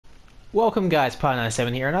Welcome guys,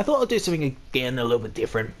 Pi97 here, and I thought I'd do something again a little bit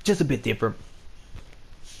different, just a bit different,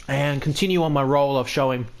 and continue on my role of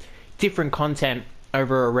showing different content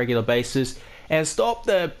over a regular basis, and stop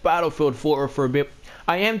the Battlefield 4 for a bit.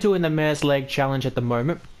 I am doing the Mare's Leg challenge at the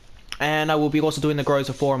moment, and I will be also doing the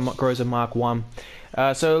Groza 4 and Groza Mark 1.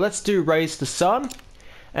 So let's do Raise the Sun,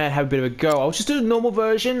 and have a bit of a go. I'll just do the normal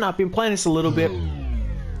version. I've been playing this a little bit.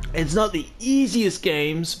 It's not the easiest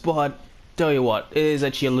games, but tell you what, it is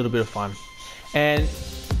actually a little bit of fun, and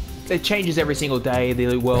it changes every single day,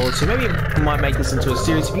 the world, so maybe I might make this into a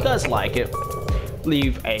series. If you guys like it,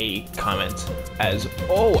 leave a comment as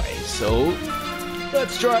always. So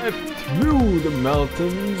let's drive through the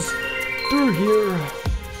mountains, through here.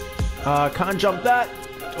 Can't jump that.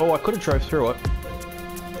 Oh, I could have drove through it.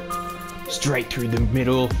 Straight through the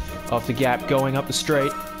middle of the gap, going up the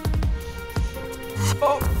straight.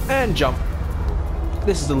 Oh, and jump.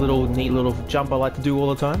 This is a neat little jump I like to do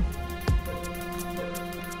all the time.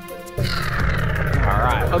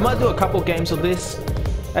 Alright, I might do a couple games of this.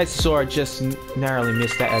 As you saw, I just narrowly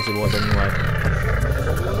missed that as it was anyway.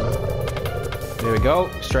 There we go,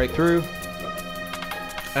 straight through.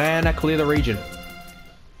 And I clear the region.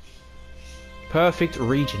 Perfect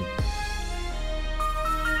region.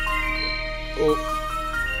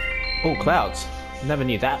 Oh, clouds. Never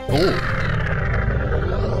knew that. Oh.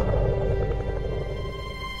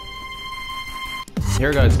 Here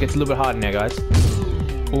it goes. Gets a little bit harder now, guys.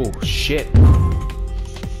 Oh, shit.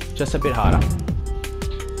 Just a bit harder.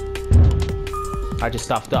 I just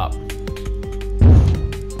stuffed up.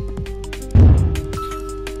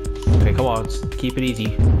 Okay, come on. Keep it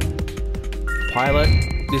easy. Pilot,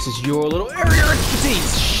 this is your little area of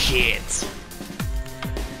expertise. Shit.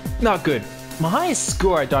 Not good. My highest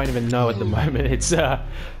score, I don't even know at the moment. It's a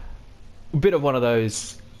bit of one of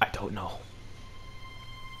those, I don't know.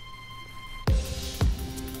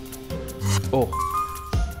 Oh,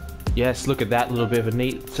 yes, look at that little bit of a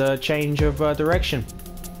neat change of direction.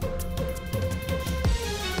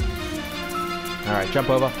 Alright, jump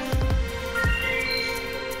over.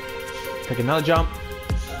 Take another jump.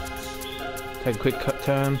 Take a quick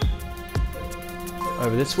turn.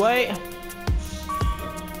 Over this way.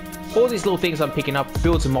 All these little things I'm picking up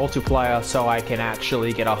builds a multiplier so I can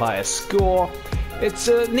actually get a higher score. It's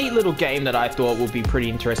a neat little game that I thought would be pretty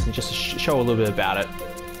interesting just to show a little bit about it.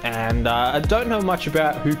 And I don't know much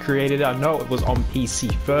about who created it. I know it was on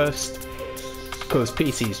PC first, because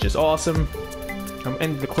PC is just awesome. I'm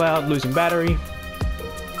in the cloud, losing battery.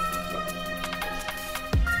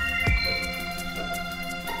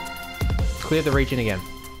 Clear the region again.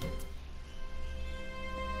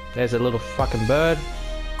 There's a little fucking bird.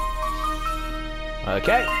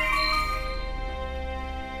 Okay.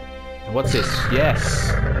 What's this?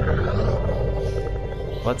 Yes.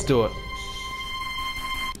 Let's do it.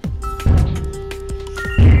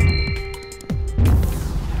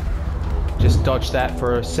 Just dodge that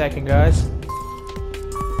for a second, guys.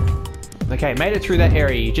 Okay, made it through that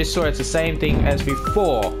area. You just saw it's the same thing as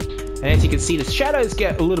before. And as you can see, the shadows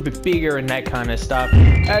get a little bit bigger and that kind of stuff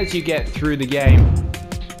as you get through the game.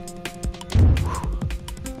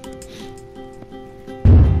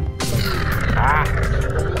 Ah!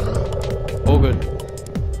 All good.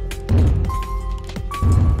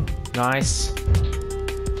 Nice.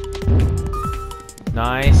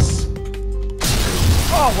 Nice.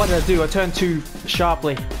 Oh, what did I do? I turned too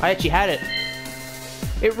sharply. I actually had it.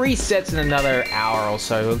 It resets in another hour or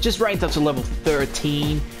so. Just ranked up to level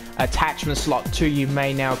 13. Attachment slot 2, you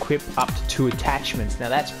may now equip up to 2 attachments. Now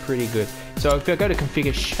that's pretty good. So if I go to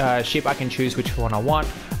configure ship, I can choose which one I want.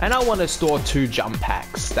 And I want to store 2 jump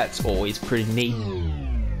packs. That's always pretty neat.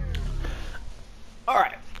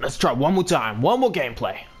 Alright, let's try one more time. One more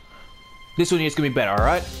gameplay. This one is going to be better,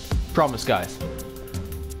 alright? Promise, guys.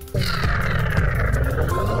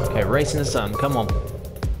 Okay, Racing the Sun, come on.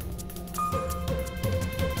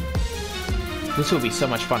 This will be so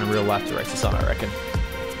much fun in real life to race the sun, I reckon.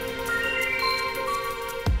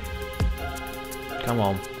 Come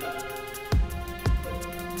on.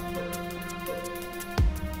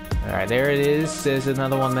 Alright, there it is. There's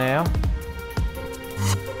another one there.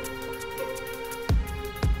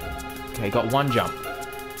 Okay, got one jump.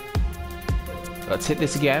 Let's hit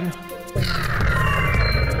this again.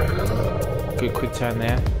 Good quick turn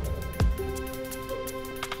there.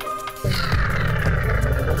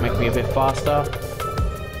 Make me a bit faster.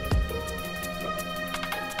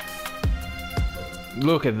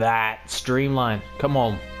 Look at that. Streamline. Come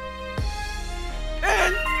on.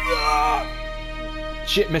 And...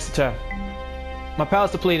 shit, missed a turn. My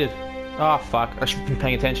power's depleted. Oh, fuck. I should have been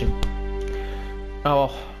paying attention.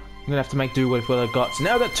 Oh, gonna have to make do with what I got. So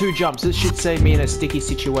now I've got 2 jumps. This should save me in a sticky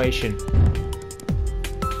situation.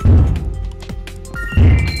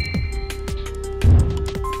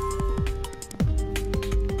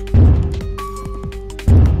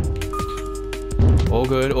 All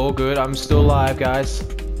good, all good. I'm still alive, guys.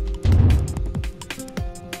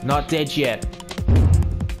 Not dead yet.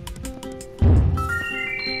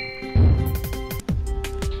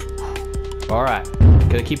 Alright,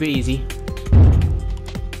 gotta keep it easy.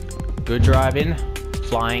 Good driving,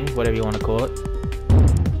 flying, whatever you want to call it.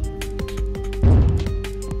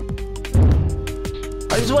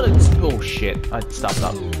 I just want to... Oh shit, I stopped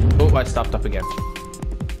up. Oh, I stopped up again.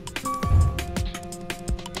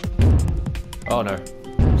 Oh no,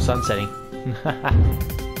 sun setting.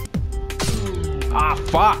 Ah,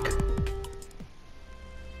 fuck!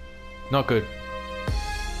 Not good.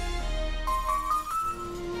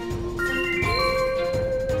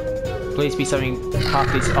 Please be something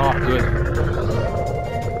half this. Oh, good.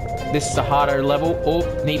 This is the harder level. Oh,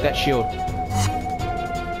 need that shield.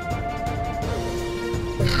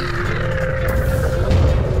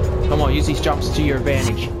 Come on, use these jumps to your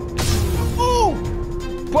advantage. Oh!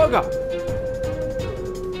 Bugger!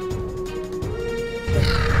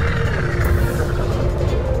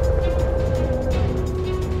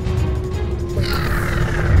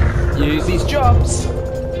 Use these jumps.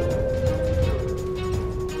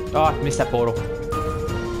 Oh, I missed that portal.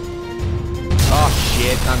 Oh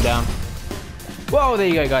shit, I'm down. Well, there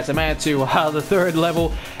you go, guys. I made it to the 3rd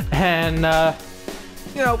level, and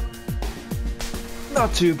you know,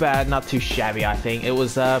 not too bad, not too shabby. I think it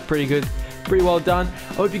was pretty good, pretty well done.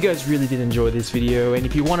 I hope you guys really did enjoy this video, and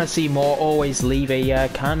if you want to see more, always leave a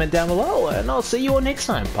comment down below, and I'll see you all next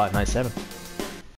time. Part 97.